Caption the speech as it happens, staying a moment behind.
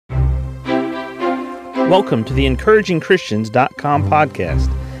Welcome to the EncouragingChristians.com podcast.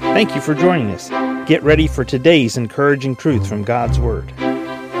 Thank you for joining us. Get ready for today's encouraging truth from God's Word.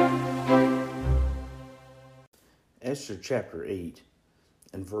 Esther chapter 8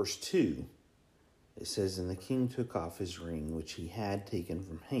 and verse 2, it says, "And the king took off his ring, which he had taken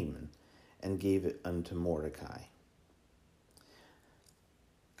from Haman, and gave it unto Mordecai."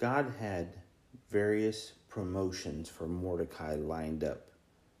 God had various promotions for Mordecai lined up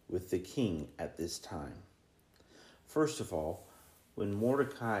with the king at this time. First of all, when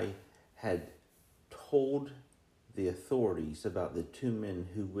Mordecai had told the authorities about the two men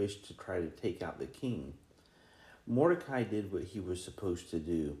who wished to try to take out the king, Mordecai did what he was supposed to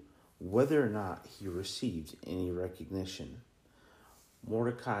do, whether or not he received any recognition.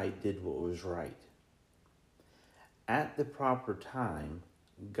 Mordecai did what was right. At the proper time,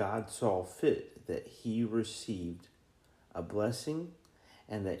 God saw fit that he received a blessing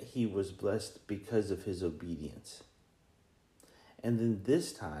and that he was blessed because of his obedience. And then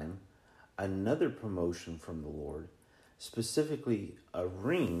this time, another promotion from the Lord, specifically a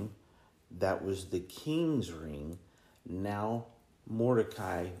ring that was the king's ring. Now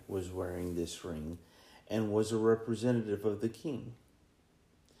Mordecai was wearing this ring and was a representative of the king.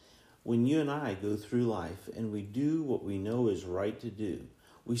 When you and I go through life and we do what we know is right to do,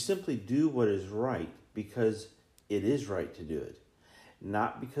 we simply do what is right because it is right to do it.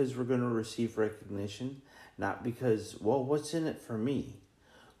 Not because we're going to receive recognition, not because, well, what's in it for me?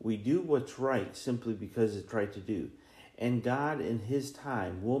 We do what's right simply because it's right to do. And God, in His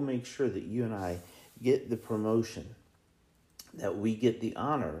time, will make sure that you and I get the promotion, that we get the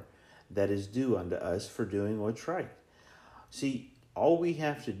honor that is due unto us for doing what's right. See, all we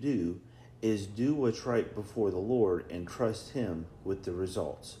have to do is do what's right before the Lord and trust Him with the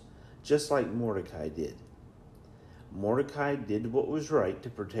results, just like Mordecai did. Mordecai did what was right to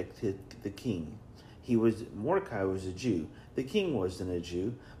protect the king. Mordecai was a Jew. The king wasn't a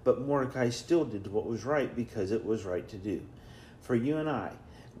Jew, but Mordecai still did what was right because it was right to do. For you and I,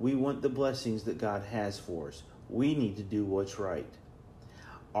 we want the blessings that God has for us. We need to do what's right.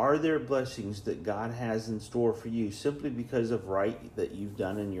 Are there blessings that God has in store for you simply because of right that you've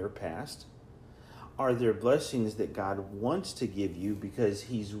done in your past? Are there blessings that God wants to give you because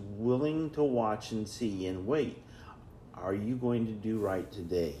He's willing to watch and see and wait? Are you going to do right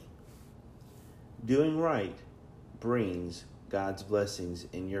today? Doing right brings God's blessings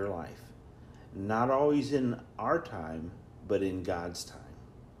in your life. Not always in our time, but in God's time.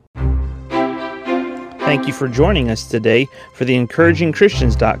 Thank you for joining us today for the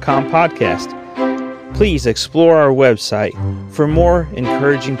EncouragingChristians.com podcast. Please explore our website for more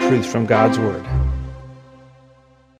encouraging truths from God's Word.